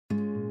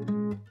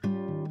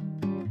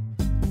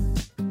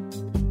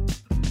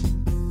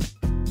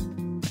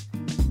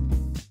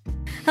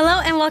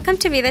Hello and welcome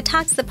to Vida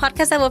Talks, the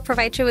podcast that will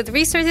provide you with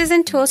resources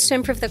and tools to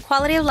improve the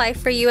quality of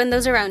life for you and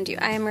those around you.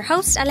 I am your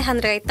host,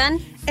 Alejandra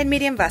Gaitan. And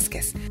Miriam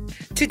Vasquez.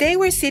 Today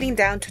we're sitting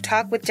down to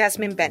talk with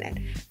Jasmine Bennett,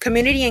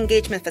 Community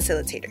Engagement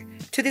Facilitator,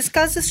 to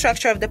discuss the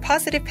structure of the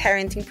Positive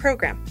Parenting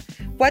Program,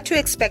 what to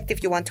expect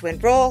if you want to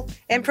enroll,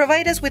 and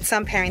provide us with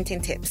some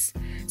parenting tips.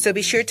 So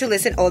be sure to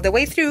listen all the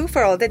way through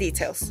for all the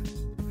details.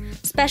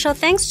 Special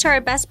thanks to our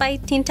Best Buy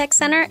Teen Tech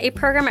Center, a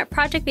program at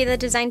Project Vida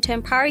designed to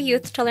empower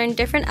youth to learn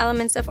different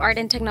elements of art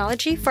and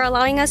technology, for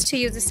allowing us to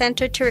use the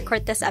center to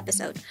record this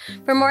episode.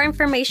 For more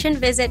information,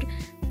 visit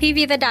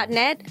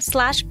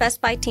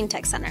pvida.net/Best Buy Teen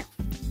Tech Center.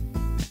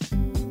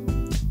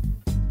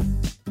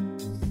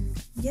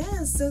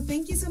 Yes, so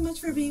thank you so much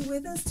for being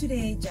with us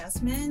today,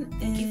 Jasmine.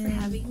 Thank you for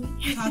having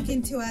me.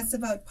 Talking to us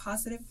about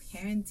positive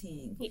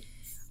parenting. Yes.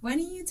 Why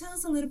don't you tell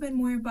us a little bit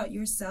more about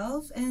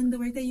yourself and the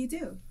work that you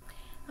do?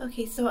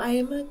 Okay, so I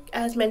am,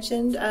 as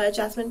mentioned,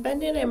 Jasmine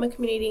Bennett. I'm a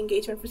community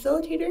engagement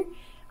facilitator.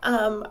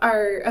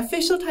 Our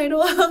official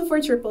title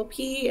for Triple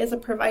P is a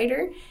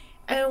provider.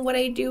 And what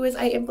I do is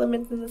I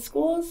implement in the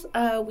schools.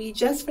 We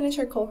just finished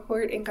our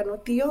cohort in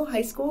Canutillo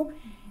High School.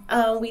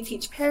 We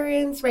teach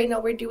parents. Right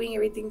now we're doing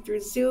everything through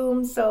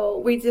Zoom. So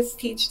we just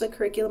teach the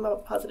curriculum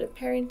about positive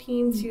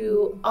parenting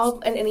to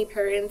all and any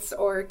parents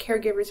or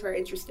caregivers who are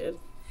interested.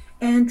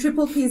 And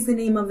Triple P is the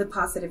name of the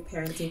Positive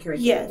Parenting curriculum,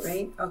 yes.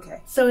 Right?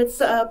 Okay. So it's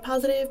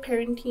Positive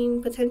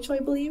Parenting Potential, I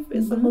believe,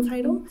 is the whole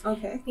title.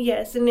 Okay.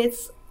 Yes, and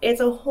it's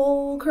a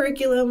whole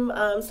curriculum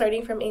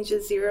starting from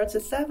ages 0 to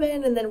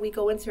 7, and then we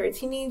go into our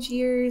teenage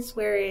years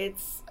where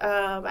it's,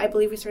 I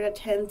believe we start at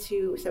 10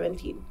 to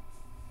 17.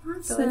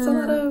 Awesome. So it's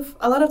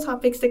a lot of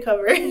topics to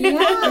cover.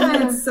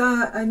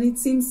 Yeah, and it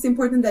seems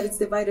important that it's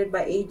divided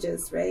by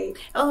ages, right?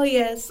 Oh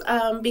yes,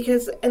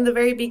 because in the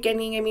very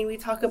beginning, I mean, we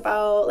talk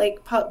about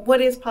like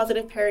what is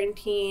positive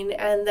parenting,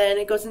 and then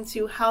it goes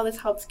into how this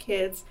helps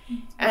kids.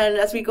 And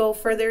as we go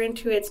further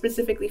into it,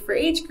 specifically for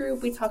age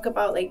group, we talk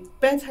about like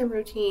bedtime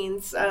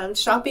routines,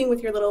 shopping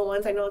with your little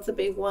ones. I know it's a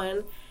big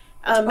one.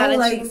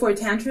 Like for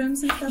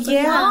tantrums and stuff.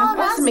 Yeah,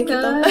 that's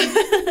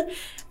good.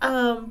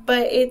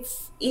 But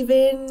it's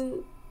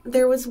even.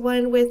 There was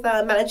one with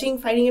managing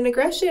fighting and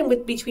aggression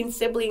between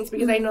siblings,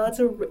 because I know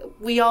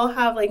we all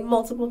have like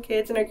multiple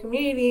kids in our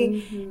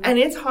community, and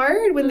it's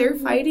hard when they're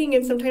fighting,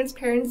 and sometimes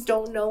parents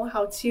don't know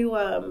how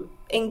to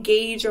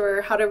engage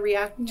or how to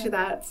react to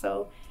that.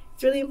 So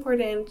it's really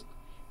important.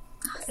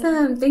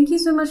 Awesome. Thank you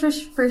so much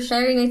for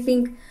sharing. I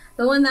think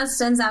the one that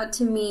stands out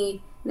to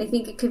me, and I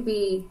think it could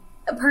be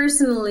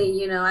personally,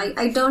 you know,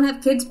 I don't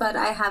have kids, but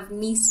I have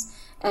niece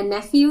and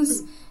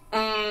nephews.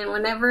 And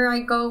whenever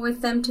I go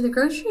with them to the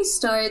grocery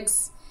store, it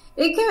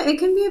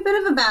can be a bit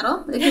of a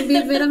battle. It can be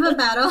a bit of a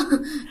battle,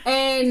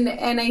 and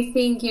I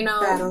think, you know,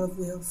 battle of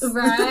wheels,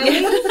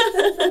 right?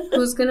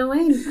 Who's gonna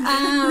win?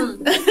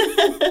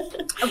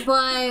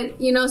 But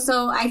you know,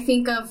 so I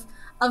think of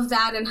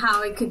that and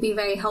how it could be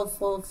very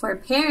helpful for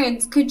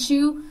parents. Could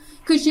you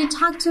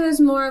talk to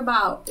us more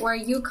about where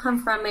you come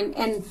from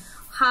and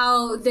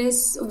how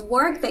this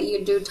work that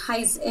you do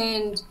ties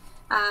in?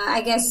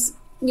 I guess,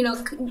 you know,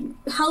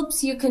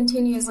 helps you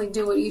continuously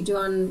do what you do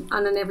on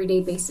an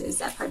everyday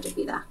basis at Project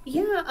Vida.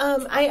 Yeah,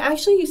 I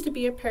actually used to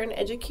be a parent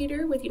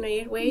educator with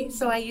United Way,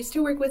 so I used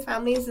to work with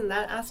families in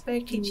that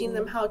aspect, teaching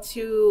them how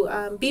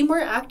to be more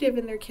active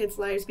in their kids'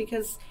 lives,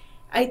 because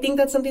I think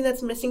that's something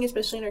that's missing,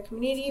 especially in our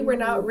community. We're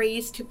not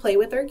raised to play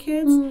with our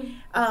kids.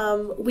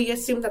 We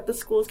assume that the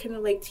schools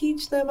can like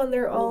teach them on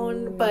their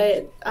own,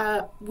 but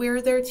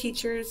we're their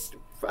teachers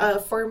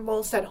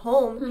foremost at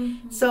home.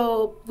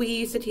 So we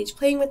used to teach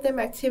playing with them,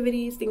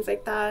 activities, things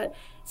like that.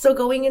 So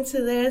going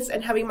into this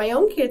and having my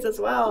own kids as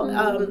well,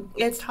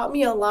 it's taught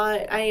me a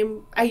lot. I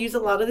use a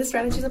lot of the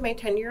strategies of my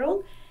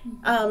 10-year-old.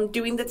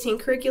 Doing the teen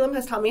curriculum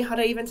has taught me how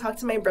to even talk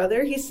to my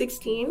brother. He's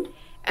 16.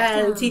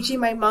 And teaching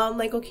my mom,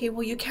 like, okay,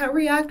 well, you can't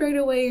react right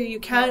away, or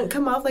you can't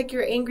come off like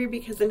you're angry,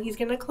 because then he's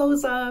going to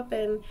close up.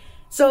 And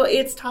so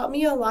it's taught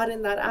me a lot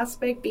in that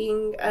aspect,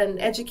 being an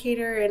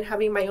educator and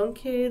having my own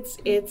kids.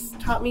 It's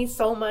taught me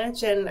so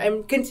much, and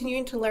I'm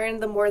continuing to learn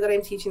the more that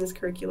I'm teaching this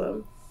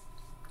curriculum.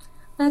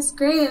 That's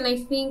great, and I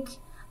think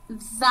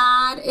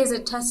that is a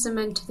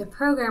testament to the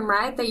program,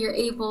 right? That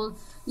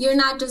you're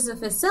not just a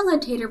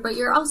facilitator, but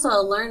you're also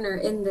a learner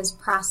in this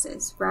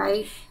process,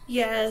 right?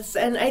 Yes,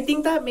 and I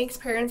think that makes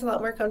parents a lot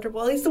more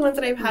comfortable, at least the ones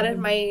that I've had in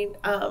my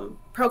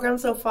program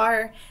so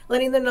far,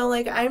 letting them know,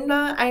 like,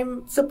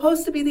 I'm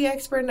supposed to be the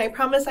expert, and I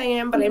promise I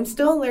am, but I'm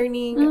still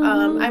learning.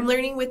 I'm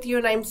learning with you,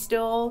 and I'm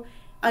still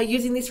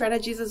using these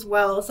strategies as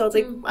well. So it's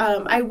like,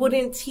 I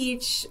wouldn't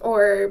teach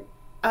or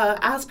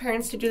ask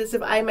parents to do this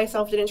if I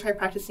myself didn't try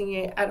practicing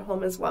it at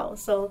home as well.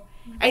 So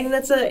I think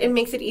it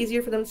makes it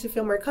easier for them to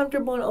feel more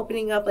comfortable and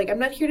opening up. Like, I'm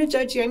not here to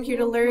judge you. I'm here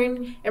to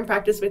learn and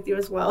practice with you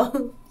as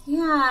well.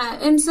 Yeah.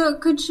 And so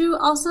could you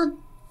also,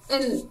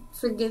 and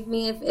forgive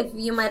me if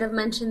you might have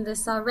mentioned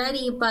this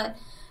already, but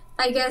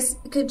I guess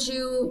could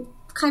you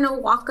kind of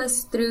walk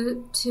us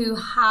through to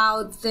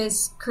how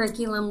this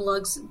curriculum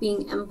looks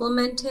being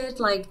implemented,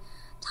 like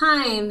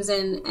times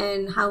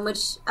and how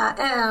much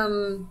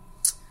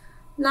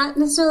not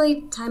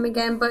necessarily time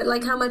again, but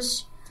like how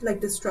much... Like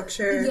the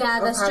structure. Yeah,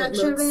 the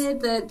structure of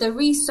it, the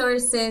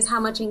resources, how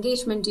much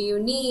engagement do you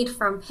need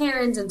from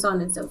parents, and so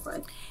on and so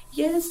forth.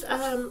 Yes,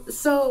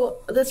 so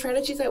the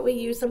strategies that we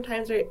use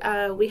sometimes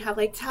are, we have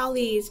like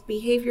tallies,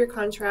 behavior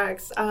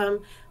contracts,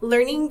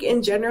 learning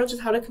in general,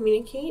 just how to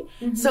communicate.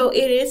 Mm-hmm. So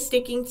it is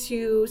sticking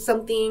to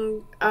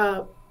something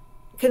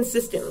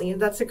consistently, if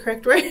that's the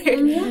correct word.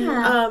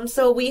 Yeah.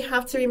 So we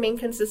have to remain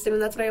consistent,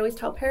 and that's what I always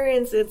tell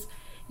parents.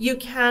 You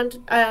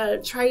can't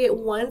try it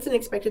once and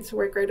expect it to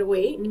work right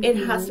away. Mm-hmm. It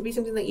has to be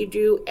something that you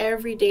do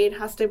every day. It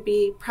has to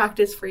be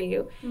practice for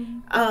you.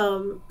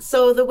 Mm-hmm.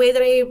 So the way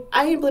that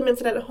I implement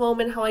it at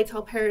home and how I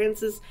tell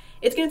parents is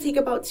it's going to take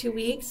about 2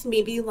 weeks,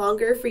 maybe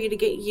longer, for you to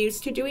get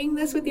used to doing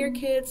this with your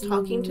kids,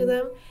 talking to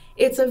them.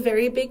 It's a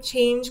very big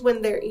change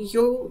when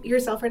you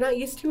yourself are not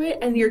used to it,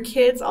 and your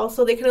kids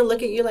also, they kind of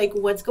look at you like,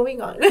 what's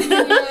going on?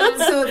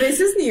 So this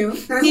is new.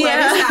 What is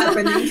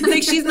happening?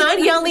 Like, she's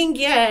not yelling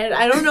yet.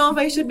 I don't know if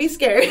I should be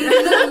scared.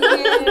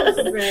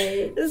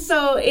 Right.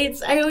 So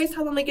I always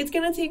tell them, like, it's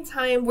going to take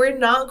time. We're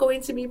not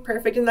going to be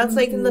perfect. And that's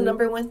like the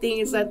number one thing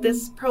is that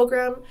this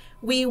program,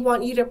 we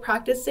want you to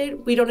practice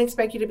it. We don't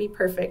expect you to be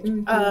perfect.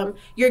 Mm-hmm.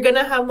 You're going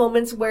to have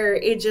moments where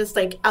it just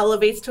like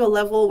elevates to a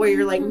level where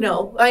you're like,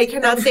 no, I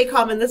cannot stay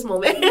calm in this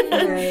moment.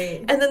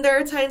 Right. And then there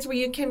are times where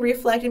you can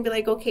reflect and be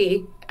like,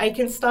 okay, I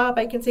can stop,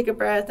 I can take a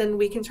breath, and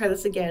we can try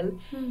this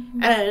again.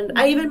 Mm-hmm. And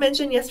I even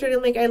mentioned yesterday,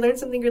 like, I learned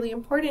something really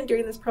important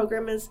during this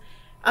program is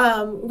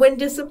when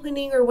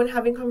disciplining or when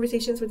having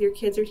conversations with your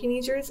kids or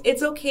teenagers,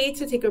 it's okay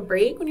to take a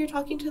break when you're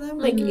talking to them.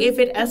 Like, if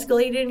it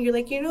escalated and you're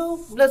like,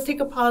 let's take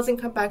a pause and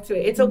come back to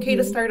it. It's okay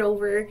to start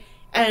over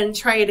and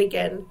try it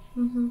again.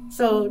 Mm-hmm.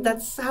 So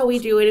that's how we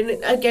do it.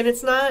 And again,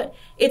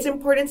 it's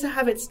important to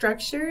have it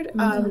structured.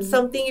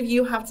 Something, if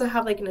you have to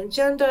have like an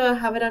agenda,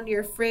 have it on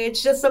your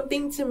fridge, just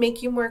something to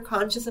make you more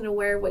conscious and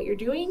aware of what you're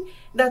doing.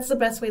 That's the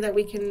best way that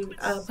we can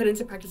put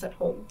into practice at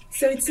home.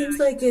 So it seems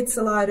like it's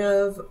a lot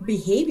of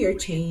behavior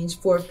change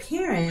for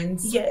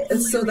parents.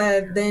 Yes. So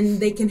that then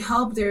they can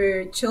help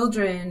their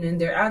children and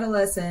their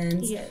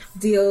adolescents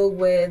deal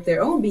with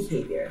their own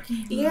behavior.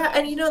 Yeah,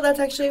 and that's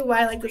actually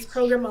why I like this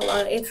program a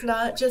lot. It's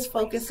not just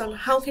focused on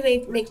how can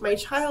I make my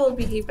child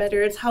behave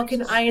better. It's how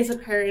can I as a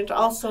parent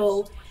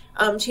also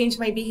change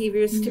my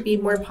behaviors to be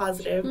more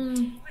positive.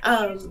 And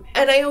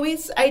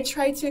I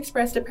try to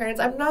express to parents,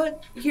 I'm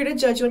not here to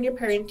judge you on your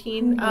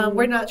parenting.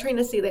 We're not trying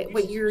to say that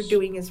what you're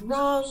doing is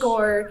wrong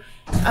or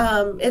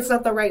it's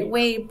not the right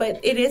way, but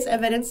it is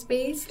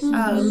evidence-based,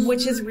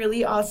 which is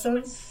really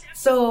awesome.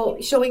 So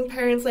showing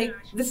parents, like,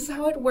 this is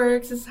how it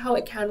works, this is how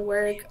it can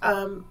work.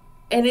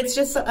 And it's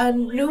just a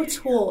new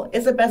tool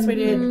is the best way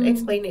to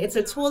explain it. It's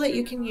a tool that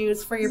you can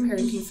use for your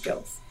parenting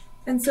skills.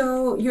 And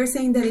so you're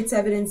saying that it's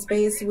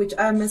evidence-based, which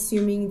I'm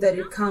assuming that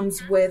it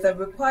comes with a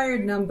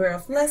required number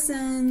of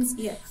lessons,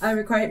 a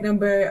required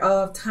number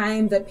of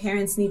time that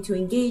parents need to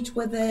engage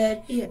with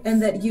it,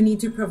 and that you need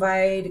to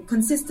provide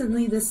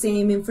consistently the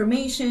same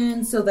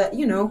information so that,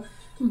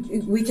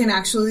 we can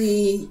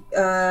actually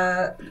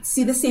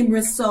see the same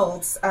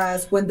results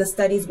as when the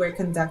studies were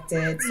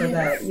conducted so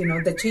that,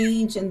 the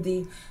change and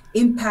the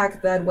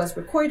impact that was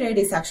recorded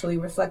is actually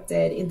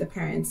reflected in the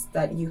parents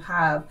that you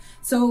have.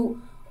 So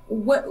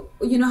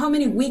how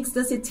many weeks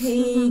does it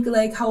take?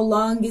 Like, how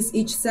long is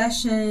each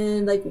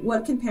session? Like,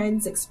 what can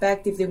parents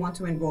expect if they want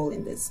to enroll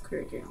in this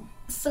curriculum?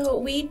 So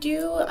we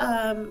do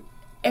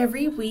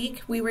every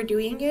week. We were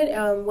doing it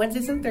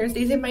Wednesdays and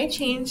Thursdays. It might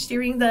change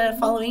during the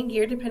following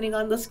year depending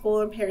on the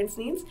school and parents'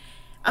 needs.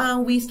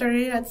 We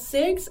started at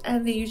 6,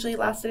 and they usually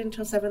lasted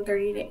until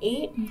 7:30 to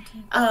 8.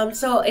 Okay.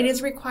 So it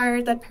is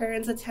required that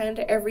parents attend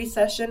every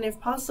session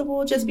if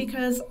possible, just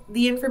because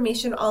the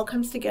information all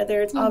comes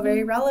together. It's all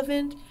very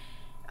relevant.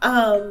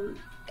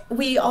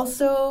 We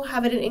also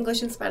have it in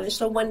English and Spanish.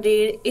 So one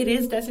day it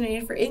is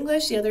designated for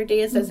English, the other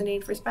day is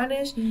designated for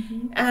Spanish.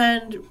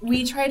 And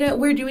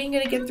we're doing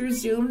it again through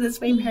Zoom.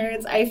 This way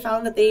parents, I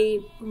found that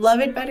they love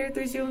it better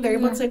through Zoom. They're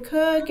able to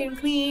cook and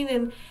clean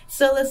and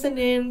still listen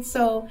in.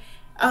 So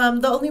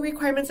the only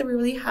requirements that we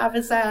really have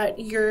is that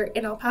you're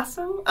in El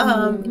Paso.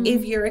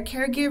 If you're a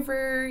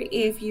caregiver,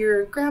 if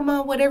you're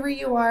grandma, whatever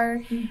you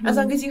are, as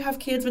long as you have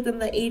kids within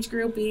the age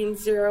group being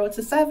 0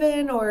 to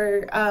 7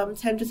 or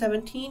 10 to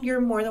 17, you're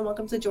more than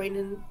welcome to join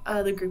in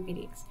the group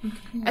meetings.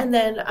 Okay. And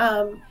then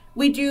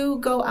we do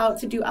go out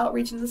to do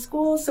outreach in the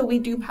school, so we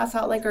do pass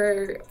out like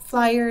our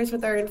flyers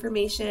with our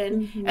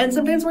information, and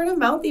sometimes word of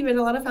mouth. Even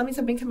a lot of families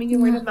have been coming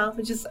in word of mouth,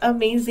 which is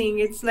amazing.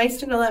 It's nice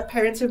to know that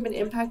parents who've been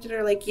impacted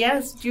are like,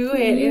 yes, do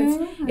it.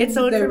 It's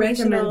so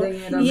informational.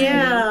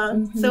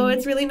 So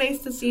it's really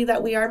nice to see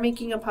that we are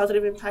making a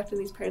positive impact in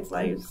these parents'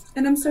 lives.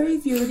 And I'm sorry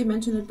if you already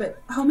mentioned it,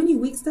 but how many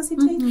weeks does it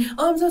take?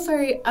 Oh, I'm so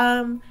sorry.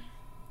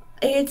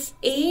 It's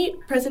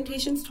 8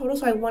 presentations total,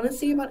 so I want to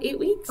say about 8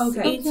 weeks.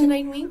 8 to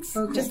 9 weeks,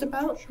 just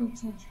about.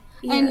 Okay.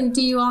 Yeah. And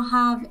do you all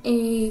have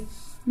a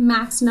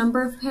max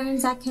number of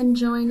parents that can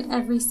join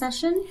every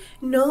session?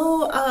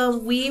 No,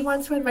 we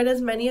want to invite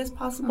as many as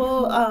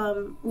possible.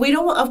 We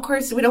don't want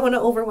to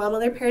overwhelm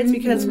other parents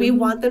because we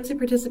want them to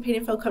participate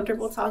and feel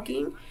comfortable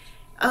talking.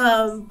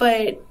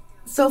 But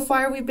so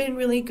far we've been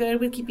really good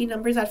with keeping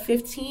numbers at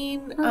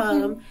 15.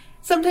 Okay.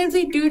 Sometimes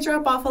they do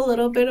drop off a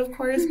little bit, of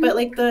course, but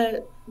like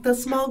the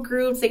small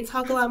groups, they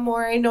talk a lot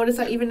more. I notice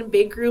that even in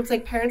big groups,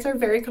 like parents are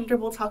very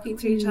comfortable talking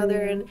to each other,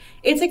 and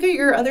it's like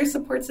your other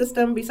support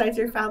system besides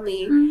your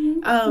family.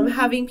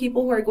 Having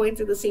people who are going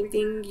through the same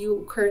thing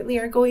you currently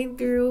are going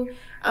through.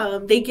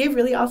 They give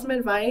really awesome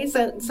advice,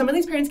 and some of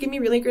these parents give me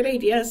really great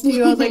ideas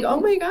too. I was like, oh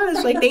my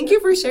gosh, like thank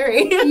you for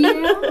sharing.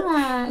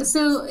 Yeah.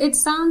 So it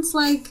sounds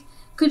like,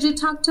 could you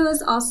talk to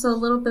us also a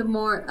little bit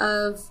more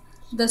of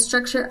the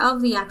structure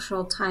of the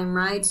actual time,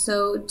 right?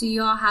 So do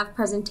you all have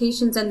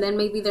presentations, and then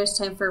maybe there's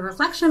time for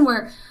reflection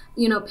where,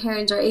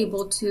 parents are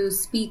able to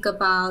speak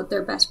about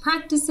their best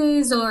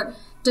practices, or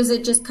does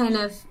it just kind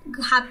of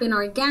happen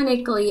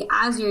organically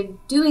as you're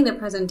doing the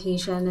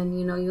presentation, and,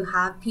 you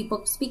have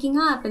people speaking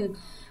up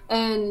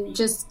and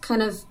just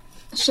kind of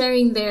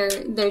sharing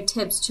their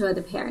tips to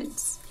other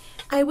parents?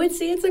 I would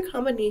say it's a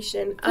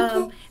combination.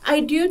 Okay. I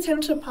do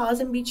tend to pause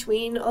in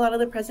between a lot of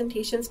the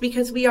presentations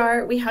because we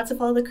had to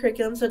follow the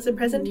curriculum. So it's a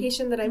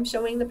presentation that I'm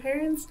showing the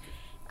parents.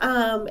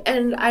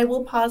 And I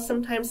will pause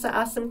sometimes to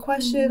ask them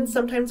questions.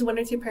 Sometimes one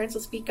or two parents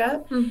will speak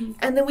up.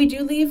 And then we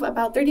do leave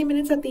about 30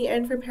 minutes at the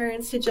end for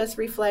parents to just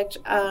reflect.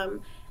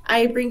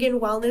 I bring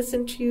in wellness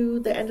into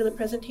the end of the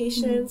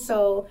presentation.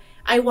 So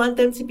I want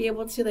them to be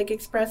able to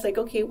express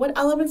okay, what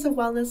elements of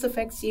wellness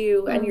affects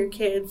you and your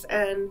kids,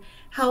 and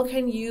how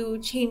can you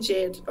change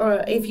it,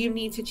 or if you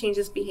need to change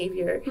this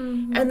behavior.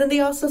 And then they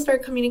also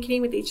start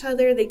communicating with each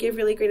other. They give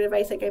really great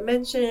advice, like I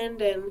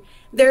mentioned, and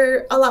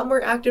they're a lot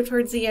more active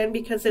towards the end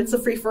because it's a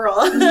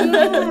free-for-all.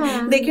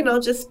 Yeah. They can all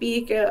just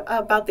speak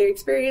about their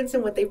experience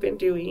and what they've been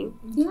doing.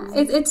 Yeah,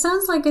 it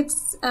sounds like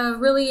it's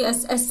really a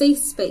safe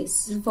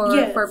space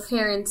for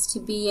parents to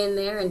be in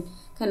there and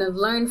kind of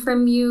learn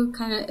from you,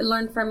 kind of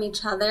learn from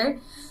each other.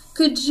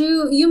 Could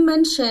you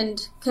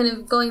mentioned, kind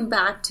of going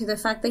back to the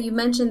fact that you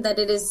mentioned that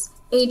it is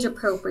age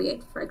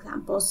appropriate, for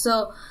example.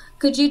 So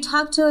could you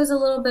talk to us a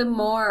little bit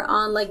more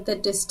on the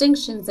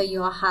distinctions that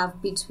you all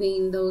have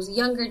between those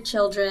younger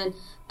children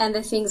and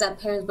the things that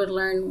parents would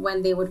learn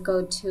when they would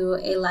go to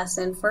a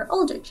lesson for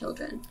older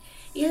children?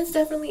 Yes,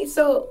 definitely.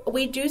 So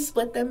we do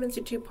split them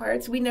into two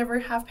parts. We never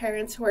have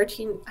parents who are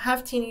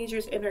have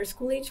teenagers in our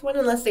school age one,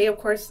 unless they, of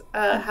course,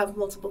 have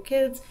multiple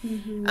kids.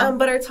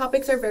 But our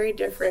topics are very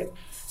different.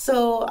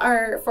 So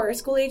for our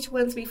school age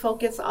ones, we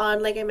focus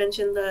on, like I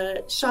mentioned,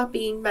 the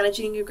shopping,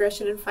 managing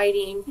aggression and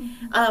fighting,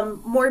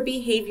 more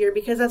behavior,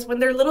 because that's when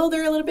they're little,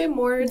 they're a little bit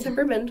more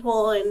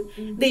temperamental,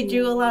 and they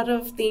do a lot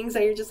of things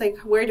that you're just like,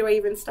 where do I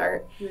even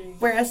start?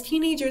 Whereas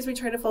teenagers, we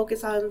try to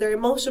focus on their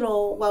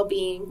emotional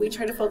well-being. We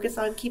try to focus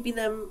on keeping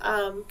them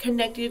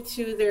connected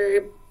to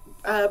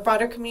their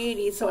broader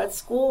community. So at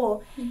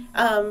school,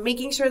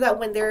 making sure that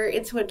when they're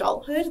into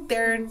adulthood,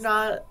 they're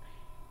not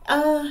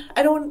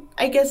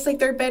I guess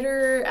they're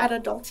better at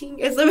adulting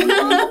is the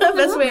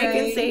best way I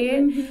can say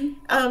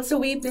it. So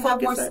we they focus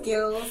have more on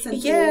skills and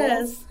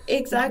yes, tools.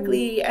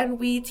 Exactly. And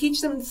we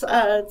teach them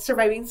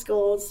surviving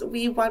skills.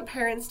 We want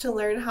parents to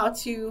learn how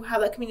to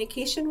have that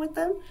communication with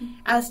them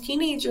as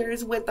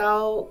teenagers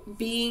without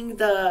being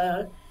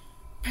the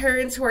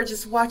parents who are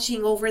just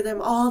watching over them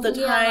all the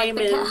time.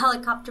 Like the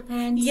helicopter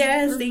parents.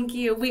 Yes, thank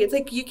you.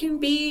 It's you can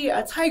be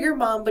a tiger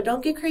mom, but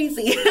don't get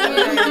crazy.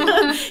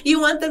 You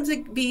want them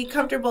to be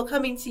comfortable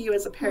coming to you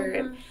as a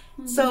parent.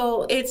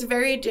 So it's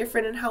very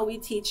different in how we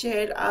teach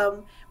it.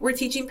 We're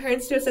teaching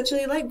parents to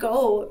essentially let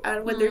go,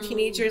 and with their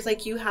teenagers,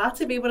 you have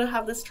to be able to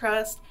have this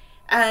trust,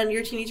 and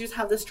your teenagers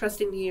have this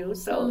trust in you.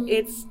 So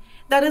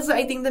that is,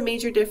 I think, the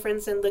major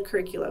difference in the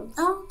curriculum.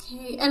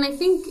 Okay, and I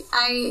think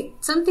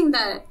something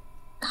that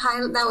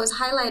was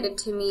highlighted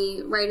to me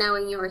right now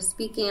when you were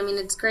speaking. I mean,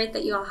 it's great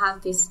that you all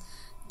have these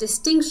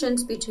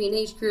distinctions between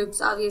age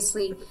groups.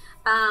 Obviously,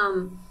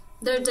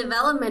 their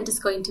development is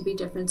going to be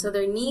different, so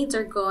their needs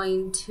are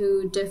going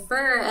to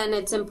differ, and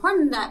it's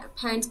important that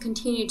parents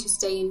continue to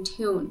stay in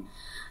tune.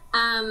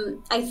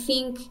 I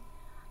think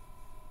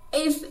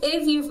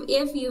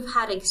if you've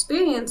had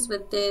experience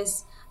with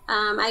this,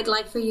 I'd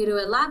like for you to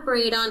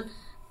elaborate on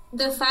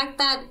the fact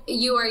that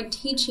you are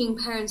teaching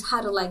parents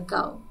how to let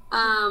go.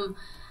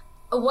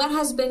 What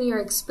has been your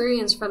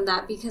experience from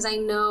that? Because I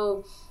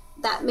know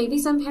that maybe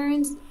some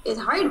parents, it's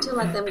hard to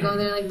let them go.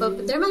 They're like,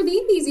 but they're my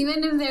babies.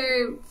 Even if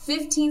they're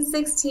 15,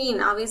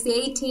 16, obviously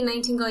 18,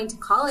 19, going to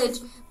college,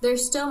 they're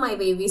still my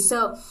babies.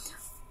 So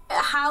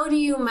how do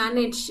you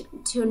manage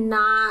to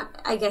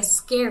not, I guess,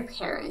 scare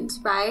parents,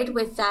 right?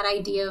 With that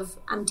idea of,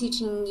 I'm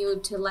teaching you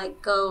to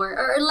let go,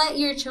 or let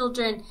your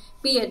children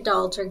be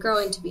adults or grow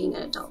into being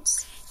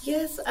adults.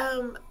 Yes,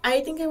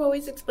 I think I've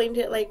always explained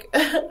it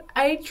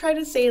I try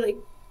to say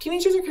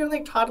teenagers are kind of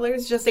like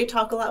toddlers, just they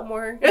talk a lot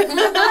more.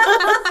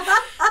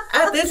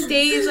 At this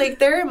stage,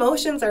 their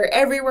emotions are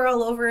everywhere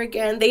all over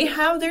again. They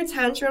have their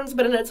tantrums,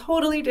 but in a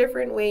totally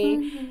different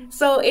way.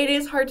 So it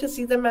is hard to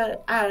see them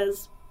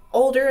as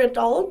older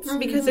adults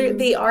because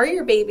they are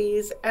your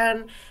babies.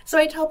 And so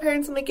I tell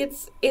parents, I'm like,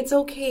 it's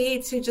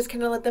okay to just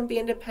kind of let them be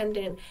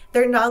independent.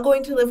 They're not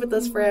going to live with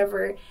us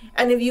forever.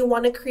 And if you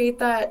want to create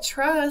that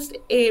trust,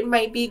 it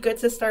might be good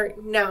to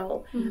start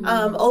now.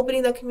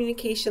 Opening that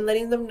communication,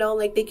 letting them know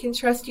like they can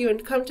trust you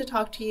and come to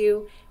talk to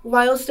you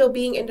while still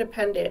being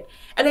independent.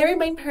 And I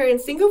remind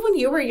parents, think of when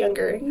you were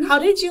younger. How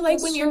did you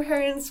like when your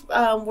parents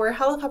were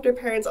helicopter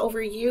parents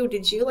over you?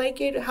 Did you like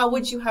it? How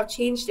would you have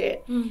changed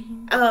it?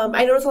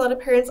 I notice a lot of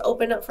parents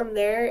open up from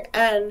there,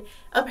 and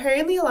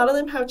apparently a lot of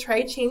them have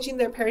tried changing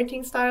their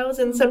parenting styles,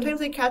 and sometimes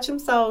they catch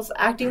themselves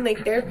acting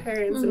like their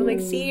parents. And I'm like,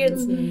 see,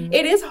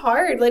 it is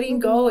hard letting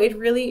go. It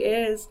really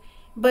is.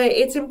 But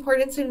it's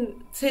important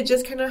to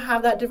just kind of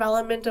have that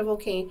development of,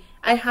 okay,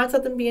 I have to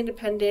let them be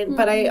independent,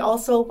 but I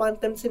also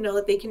want them to know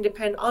that they can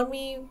depend on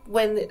me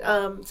when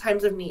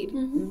times of need.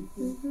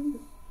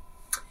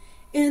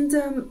 And,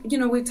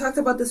 we talked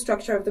about the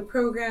structure of the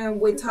program.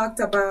 We talked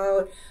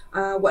about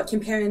what can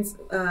parents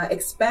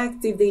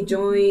expect if they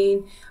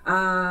join,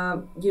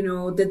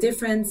 the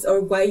difference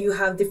or why you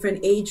have different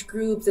age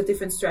groups, the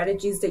different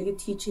strategies that you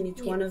teach in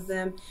each one of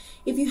them.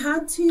 If you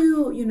had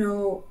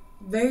to,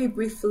 very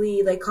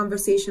briefly, like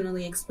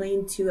conversationally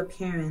explain to a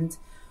parent,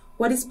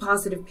 what is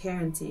positive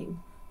parenting?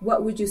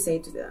 What would you say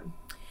to them?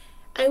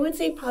 I would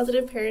say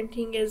positive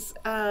parenting is,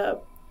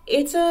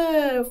 it's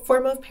a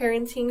form of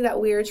parenting that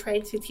we are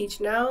trying to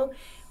teach now,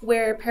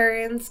 where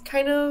parents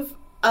kind of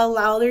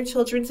allow their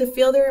children to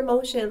feel their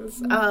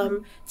emotions,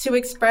 to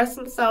express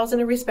themselves in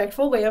a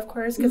respectful way, of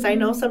course, because I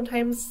know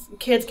sometimes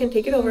kids can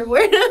take it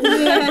overboard.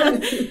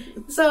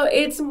 So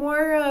it's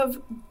more of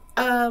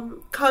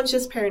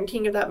conscious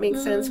parenting, if that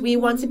makes sense. We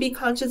want to be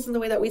conscious in the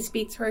way that we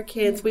speak to our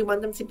kids. We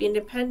want them to be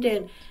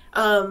independent.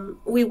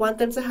 We want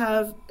them to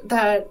have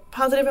that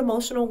positive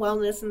emotional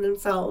wellness in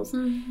themselves.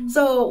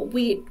 So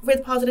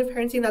with positive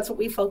parenting, that's what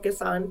we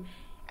focus on.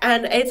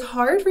 And it's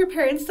hard for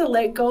parents to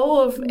let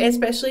go of,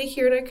 especially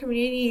here in our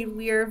community.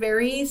 We are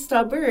very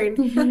stubborn.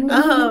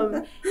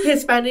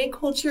 Hispanic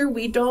culture,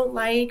 we don't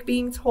like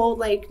being told,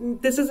 like,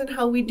 this isn't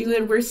how we do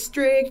it. We're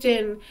strict,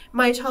 and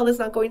my child is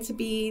not going to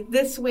be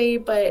this way.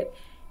 But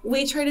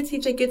we try to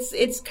teach, like,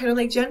 it's kind of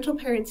like gentle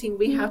parenting.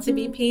 We have to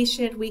be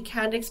patient. We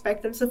can't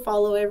expect them to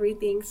follow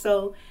everything.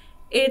 So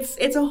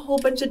it's a whole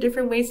bunch of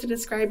different ways to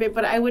describe it,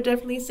 but I would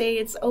definitely say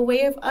it's a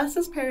way of us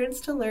as parents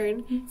to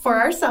learn for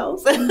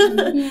ourselves,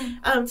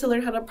 to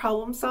learn how to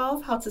problem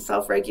solve, how to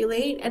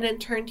self-regulate, and in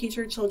turn teach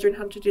our children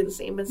how to do the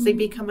same as they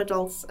become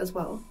adults as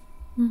well.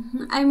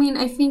 I mean,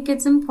 I think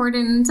it's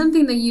important, and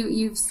something that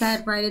you've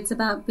said, right? It's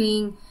about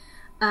being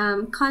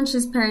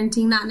conscious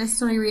parenting, not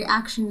necessarily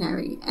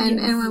reactionary. And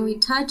when we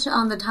touch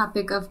on the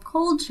topic of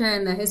culture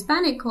and the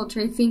Hispanic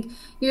culture, I think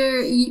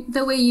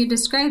the way you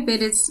describe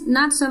it, it's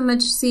not so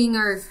much seeing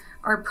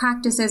our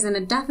practices in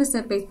a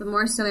deficit base, but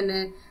more so in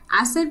an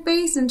asset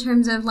base, in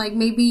terms of, like,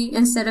 maybe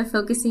instead of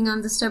focusing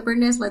on the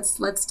stubbornness,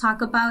 let's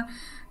talk about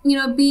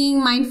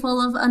being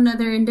mindful of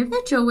another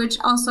individual, which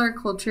also our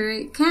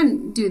culture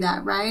can do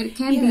that, right? It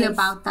can be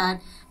about that.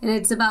 And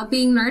it's about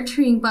being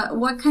nurturing, but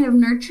what kind of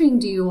nurturing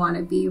do you want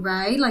to be,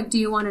 right? Like, do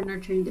you want to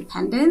nurture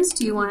independence?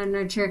 Do you want to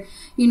nurture,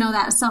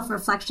 that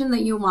self-reflection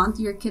that you want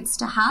your kids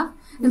to have?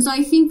 And so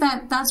I think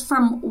that's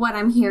from what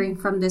I'm hearing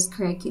from this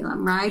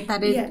curriculum, right?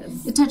 That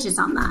it touches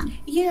on that.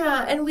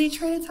 Yeah, and we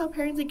try to tell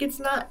parents, like, it's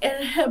not,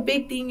 and a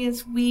big thing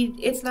is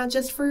it's not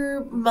just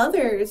for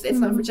mothers. It's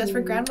not just for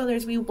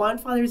grandmothers. We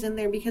want fathers in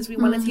there because we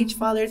want to teach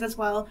fathers as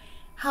well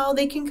how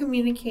they can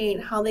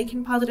communicate, how they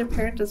can positive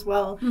parent as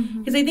well.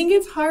 Because I think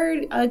it's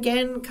hard,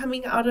 again,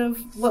 coming out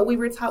of what we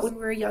were taught when we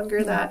were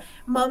younger, that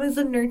mom is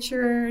a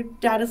nurturer,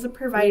 dad is a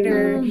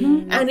provider,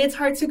 and it's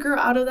hard to grow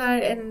out of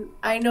that. And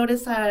I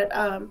noticed that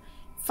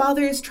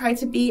fathers try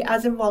to be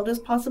as involved as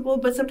possible,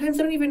 but sometimes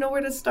they don't even know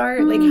where to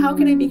start. Like, how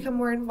can I become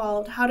more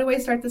involved? How do I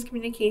start this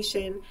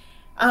communication?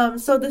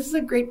 So this is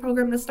a great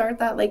program to start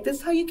that. Like, this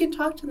is how you can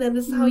talk to them.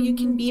 This is how you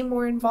can be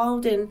more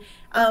involved and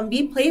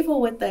be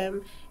playful with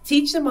them.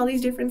 Teach them all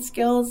these different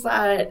skills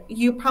that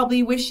you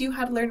probably wish you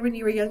had learned when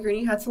you were younger and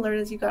you had to learn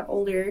as you got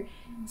older.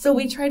 So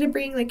we try to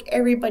bring, like,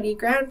 everybody,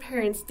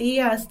 grandparents,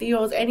 tias,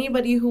 tios,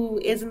 anybody who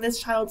is in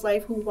this child's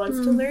life who wants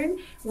to learn,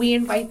 we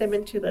invite them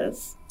into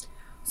this.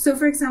 So,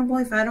 for example,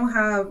 if I don't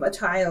have a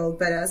child,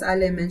 but as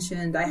Ale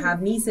mentioned, I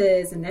have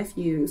nieces and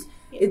nephews,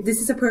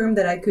 this is a program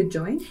that I could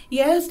join?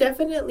 Yes,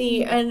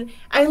 definitely. And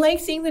I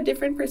like seeing the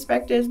different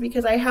perspectives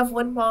because I have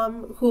one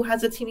mom who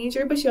has a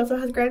teenager, but she also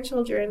has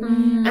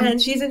grandchildren. And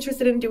she's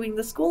interested in doing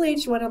the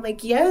school-age one. I'm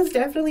like, yes,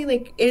 definitely.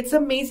 Like, it's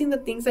amazing the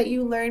things that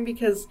you learn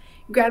because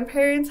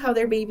grandparents have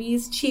their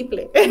babies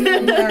cheaply.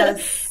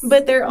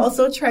 But they're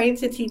also trying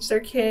to teach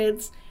their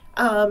kids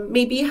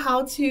maybe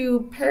how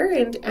to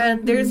parent,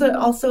 and there's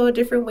also a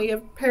different way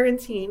of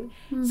parenting.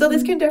 So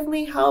this can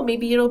definitely help.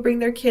 Maybe it'll bring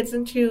their kids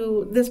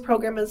into this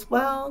program as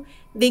well.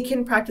 They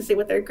can practice it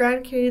with their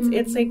grandkids.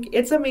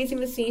 It's amazing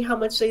to see how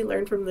much they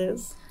learn from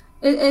this.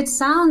 It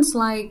sounds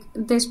like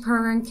this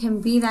program can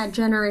be that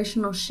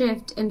generational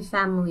shift in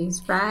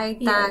families, right?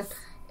 Yes.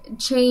 That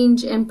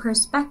change in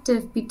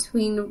perspective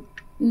between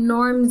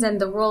norms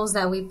and the roles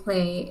that we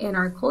play in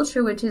our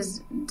culture, which is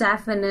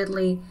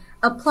definitely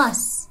a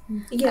plus.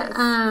 Yes.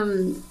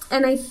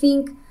 And I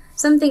think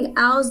something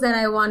else that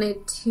I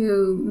wanted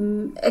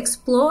to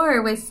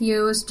explore with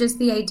you is just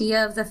the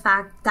idea of the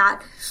fact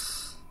that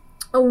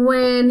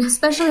when,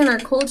 especially in our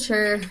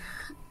culture,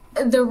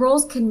 the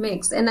roles can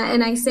mix. And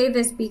I say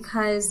this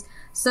because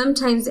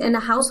sometimes in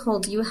a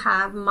household you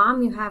have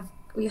mom,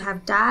 you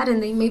have dad,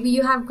 and then maybe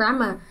you have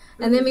grandma,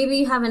 and then maybe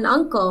you have an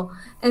uncle.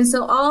 And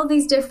so all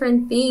these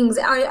different things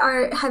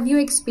have you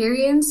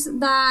experienced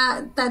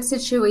that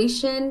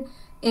situation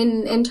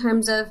in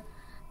terms of,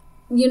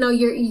 you know,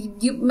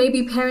 you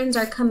maybe parents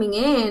are coming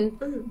in,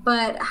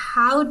 but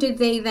how do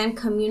they then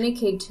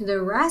communicate to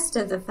the rest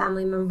of the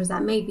family members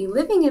that may be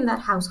living in that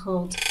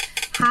household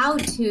how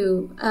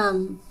to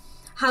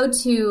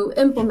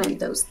implement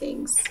those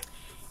things?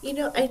 You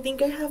know, I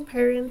think I have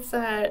parents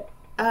that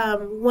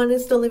one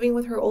is still living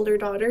with her older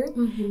daughter.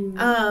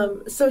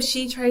 So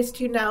she tries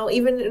to now,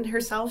 even in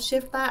herself,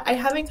 shift that. I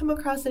haven't come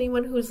across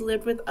anyone who's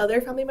lived with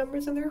other family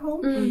members in their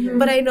home,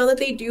 but I know that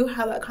they do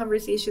have that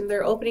conversation.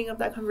 They're opening up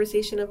that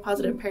conversation of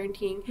positive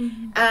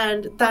parenting,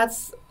 and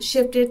that's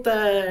shifted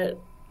the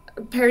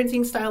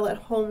parenting style at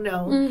home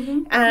now.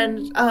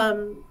 And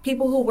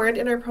people who weren't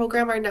in our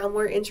program are now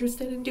more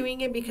interested in doing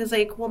it because,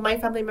 like, well, my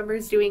family member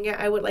is doing it,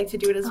 I would like to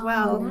do it as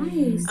well.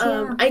 Nice.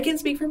 I can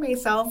speak for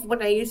myself.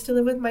 When I used to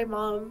live with my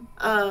mom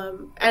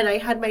and I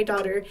had my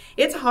daughter,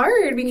 it's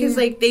hard because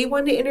like they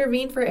want to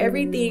intervene for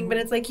everything, but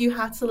it's like you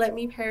have to let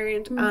me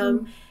parent.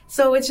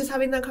 So it's just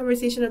having that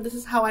conversation of, this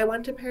is how I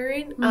want to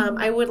parent.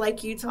 I would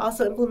like you to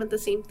also implement the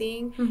same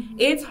thing.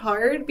 It's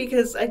hard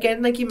because,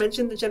 again, like you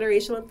mentioned, the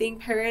generational thing,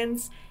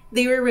 parents,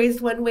 they were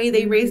raised one way,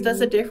 they raised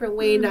us a different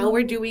way. Now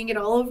we're doing it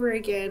all over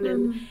again.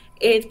 And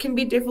it can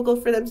be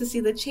difficult for them to see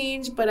the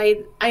change. But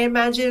I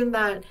imagine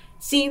that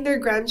seeing their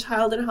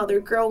grandchild and how they're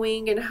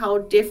growing and how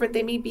different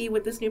they may be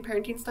with this new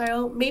parenting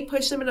style may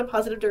push them in a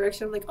positive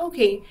direction. Like,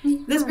 okay,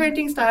 this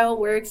parenting style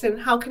works,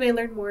 and how can I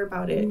learn more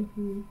about it?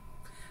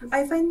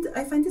 I find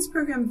this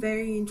program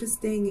very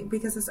interesting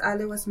because, as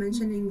Ale was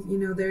mentioning, you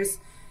know, there's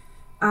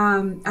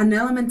an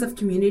element of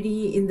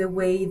community in the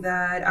way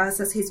that us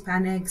as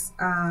Hispanics,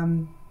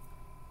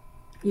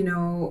 you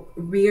know,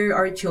 rear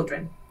our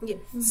children. Yes.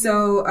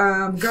 So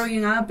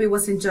growing up, it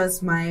wasn't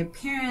just my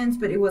parents,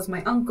 but it was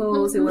my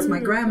uncles, it was my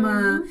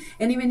grandma,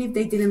 and even if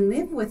they didn't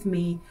live with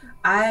me,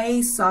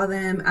 I saw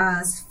them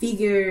as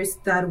figures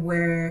that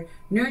were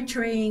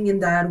nurturing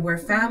and that were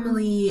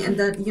family, and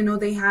that, you know,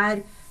 they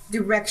had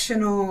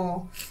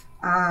directional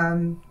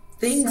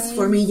things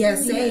for me,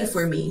 say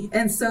for me.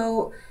 And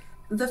so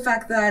the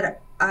fact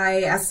that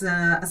I, as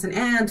an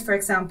aunt, for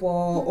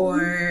example,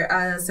 or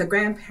as a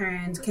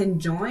grandparent, can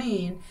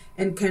join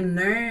and can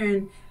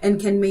learn and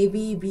can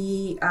maybe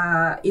be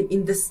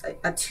in this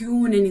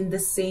attuned and in the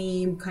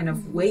same kind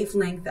of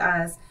wavelength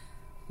as,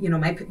 you know,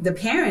 the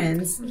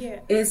parents,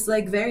 is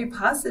like very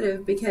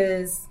positive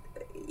because,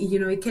 you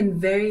know, it can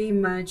very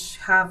much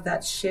have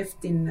that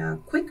shift in a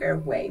quicker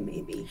way,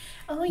 maybe.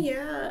 Oh,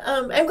 yeah.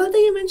 I'm glad that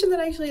you mentioned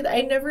that, actually.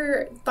 I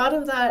never thought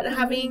of that,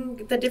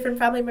 having the different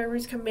family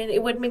members come in.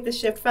 It would make the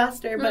shift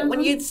faster. But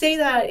when you say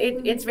that,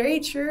 it's very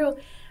true.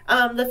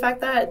 The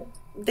fact that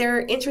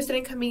they're interested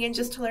in coming in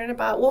just to learn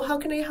about, well, how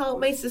can I help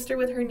my sister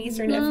with her niece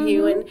or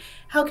nephew? And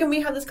how can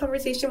we have this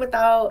conversation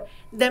without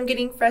them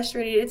getting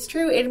frustrated? It's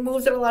true. It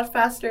moves it a lot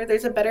faster.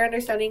 There's a better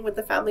understanding with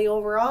the family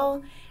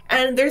overall.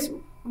 And there's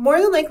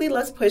more than likely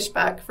less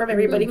pushback from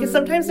everybody, because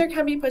sometimes there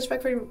can be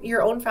pushback from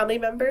your own family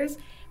members,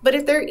 but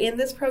if they're in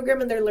this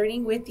program and they're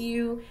learning with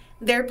you,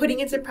 they're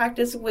putting into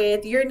practice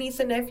with your niece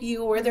and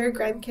nephew or their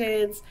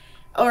grandkids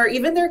or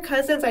even their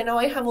cousins. I know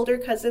I have older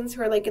cousins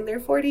who are like in their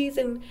 40s,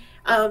 and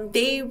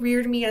they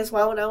reared me as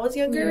well when I was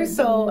younger.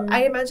 So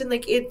I imagine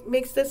like it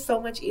makes this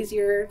so much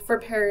easier for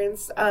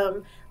parents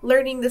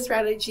learning the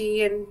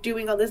strategy and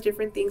doing all these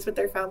different things with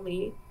their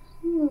family.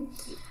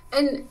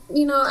 And,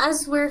 you know,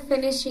 as we're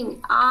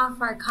finishing off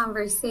our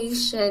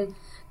conversation,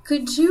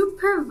 could you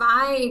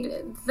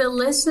provide the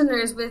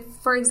listeners with,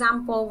 for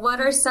example, what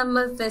are some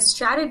of the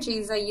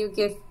strategies that you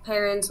give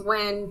parents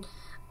when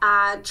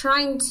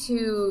trying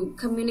to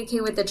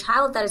communicate with a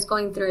child that is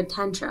going through a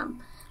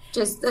tantrum?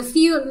 Just a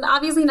few,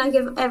 obviously not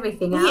give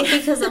everything out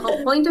because the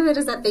whole point of it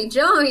is that they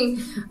join,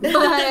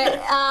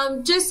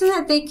 but just so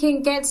that they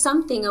can get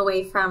something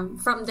away from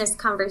this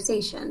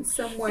conversation.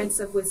 Some words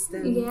of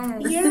wisdom.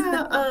 Yes.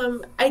 Yeah,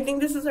 I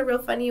think this is a real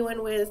funny one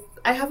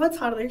I have a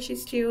toddler,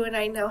 she's 2, and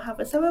I now have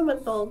a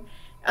 7-month-old.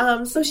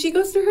 So she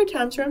goes through her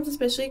tantrums,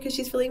 especially because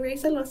she's feeling very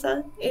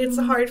celosa. It's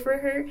hard for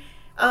her.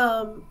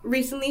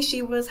 Recently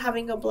she was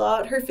having a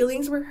blowout. Her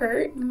feelings were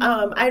hurt.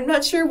 I'm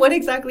not sure what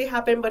exactly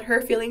happened, but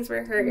her feelings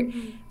were hurt.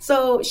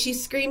 So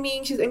she's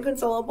screaming, she's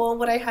inconsolable, and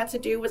what I had to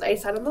do was I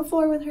sat on the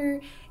floor with her.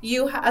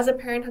 You, as a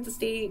parent, have to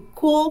stay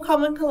cool,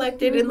 calm, and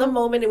collected in the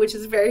moment, which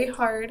is very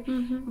hard.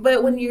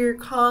 But when you're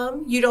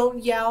calm, you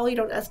don't yell, you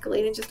don't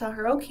escalate, and just tell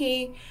her,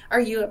 okay, are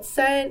you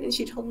upset? And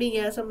she told me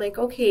yes. I'm like,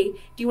 okay, do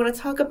you want to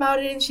talk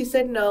about it? And she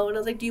said no. And I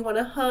was like, do you want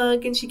a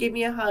hug? And she gave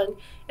me a hug.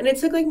 And it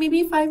took like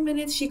maybe 5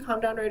 minutes. She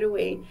calmed down right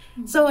away.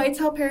 day. So I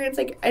tell parents,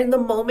 like, in the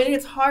moment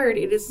it's hard.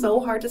 It is so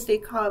hard to stay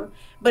calm,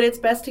 but it's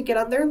best to get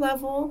on their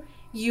level.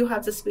 You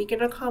have to speak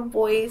in a calm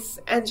voice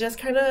and just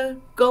kind of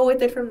go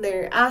with it from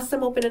there. Ask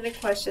them open-ended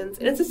questions.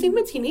 And it's the same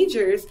with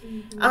teenagers.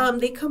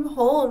 They come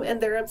home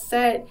and they're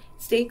upset.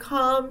 Stay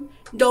calm.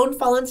 Don't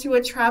fall into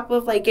a trap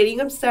of like getting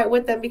upset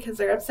with them because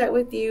they're upset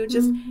with you.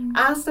 Just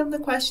ask them the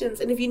questions.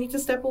 And if you need to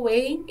step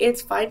away,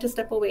 it's fine to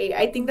step away.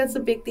 I think that's a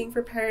big thing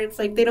for parents.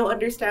 Like, they don't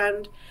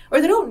understand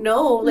or they don't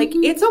know. Like,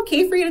 it's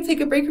okay for you to take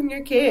a break from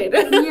your kid.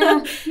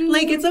 Yeah.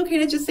 Like, it's okay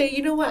to just say,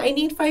 you know what, I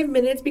need 5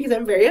 minutes because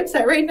I'm very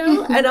upset right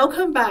now, and I'll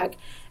come back.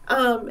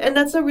 And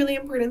that's a really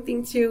important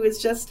thing too, is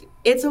just,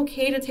 it's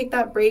okay to take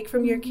that break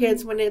from your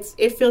kids when it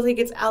feels like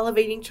it's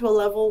elevating to a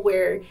level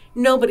where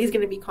nobody's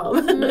going to be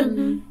calm.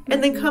 And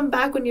then come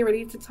back when you're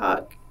ready to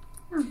talk.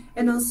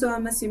 And also,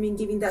 I'm assuming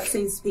giving that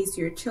same space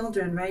to your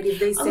children, right? If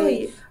they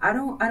say, I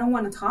don't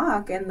want to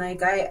talk, and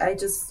like, I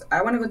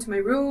want to go to my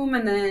room,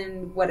 and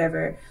then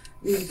whatever.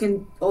 You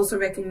can also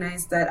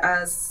recognize that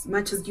as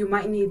much as you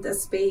might need the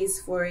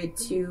space for it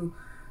to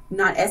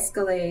not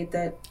escalate,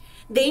 that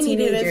they need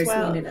it as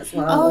well. Children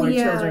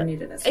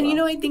need it as well.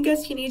 And I think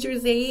as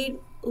teenagers, they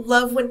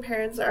love when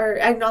parents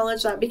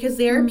acknowledge that, because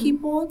they are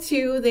people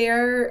too. They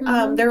are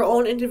their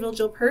own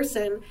individual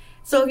person.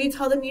 So if you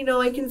tell them,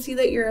 I can see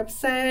that you're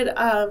upset.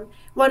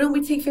 Why don't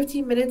we take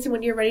 15 minutes, and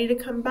when you're ready to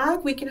come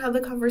back, we can have the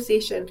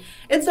conversation.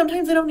 And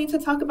sometimes they don't need to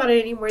talk about it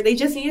anymore. They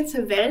just needed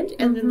to vent,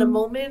 and in the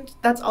moment,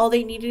 that's all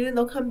they needed, and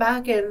they'll come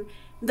back and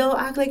they'll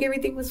act like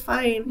everything was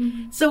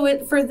fine.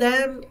 So for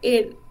them,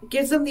 it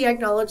gives them the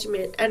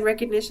acknowledgement and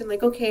recognition,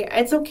 like, okay,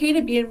 it's okay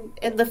to be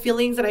in the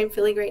feelings that I'm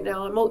feeling right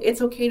now. It's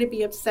okay to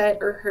be upset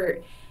or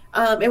hurt.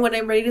 And when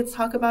I'm ready to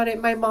talk about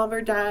it, my mom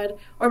or dad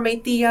or my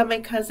tia, my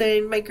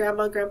cousin, my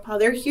grandma, grandpa,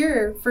 they're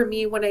here for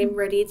me when I'm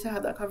ready to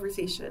have that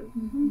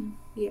conversation.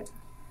 Yeah.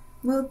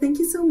 Well, thank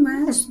you so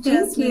much,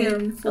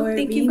 Jasmine, for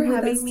being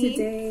with us me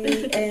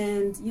today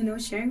and,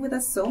 sharing with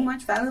us so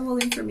much valuable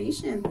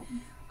information.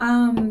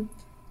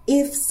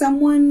 If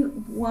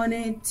someone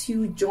wanted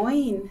to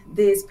join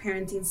these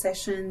parenting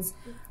sessions,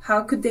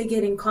 how could they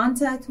get in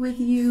contact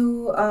with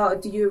you?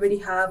 Do you already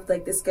have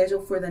like the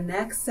schedule for the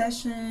next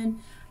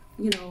session?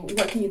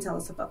 What can you tell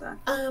us about that?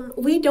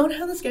 We don't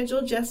have the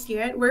schedule just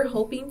yet. We're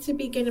hoping to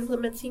begin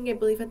implementing, I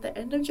believe, at the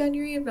end of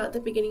January, if not the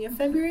beginning of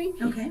February.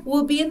 Okay.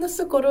 We'll be in the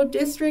Socorro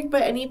district,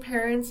 but any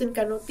parents in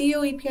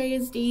Canutillo,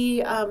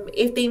 EPISD,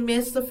 if they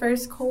miss the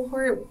first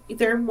cohort,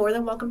 they're more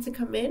than welcome to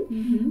come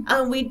in.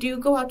 We do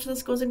go out to the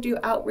schools and do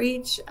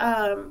outreach.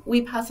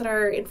 We pass out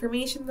our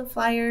information, the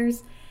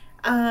flyers.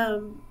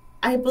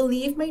 I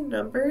believe my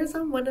number is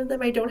on one of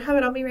them. I don't have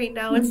it on me right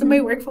now. It's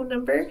my work phone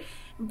number.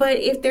 But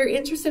if they're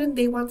interested and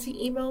they want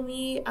to email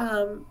me,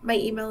 my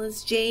email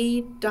is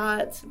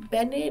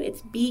j.bennett,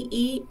 it's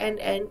BENNETT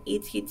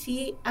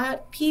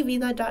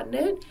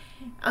 @pvida.net.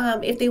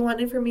 If they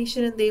want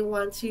information and they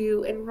want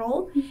to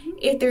enroll.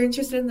 If they're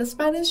interested in the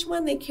Spanish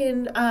one, they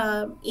can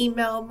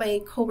email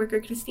my coworker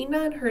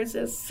Cristina, and hers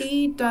is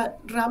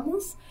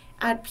c.ramos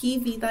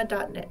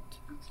 @pvida.net.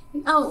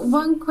 Oh,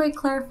 one quick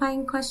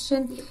clarifying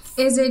question. Yes.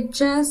 Is it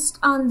just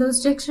on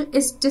those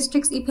districts,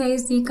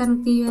 EPISD,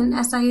 Canutillo, and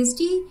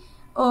SISD?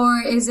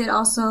 Or is it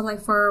also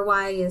like for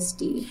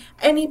YSD?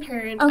 Any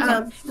parent.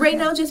 Okay. Right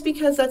now, just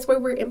because that's where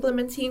we're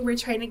implementing, we're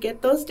trying to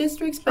get those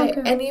districts. But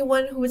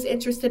anyone who is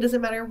interested,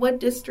 doesn't matter what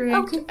district.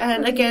 Okay.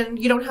 And again,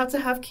 you don't have to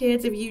have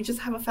kids. If you just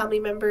have a family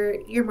member,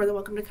 you're more than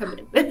welcome to come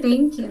in.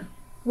 Thank you.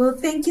 Well,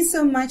 thank you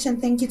so much, and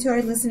thank you to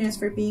our listeners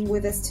for being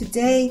with us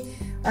today.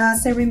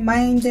 As a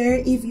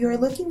reminder, if you're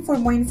looking for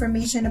more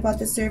information about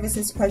the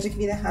services Project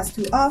Vida has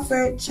to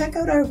offer, check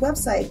out our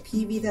website,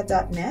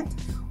 pvida.net,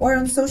 or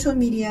on social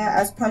media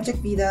as Project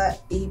Vida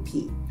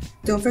AP.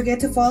 Don't forget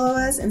to follow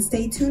us and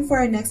stay tuned for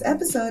our next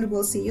episode.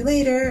 We'll see you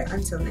later.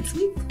 Until next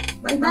week.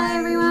 Bye-bye. Bye,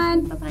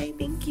 everyone. Bye-bye.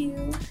 Thank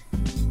you.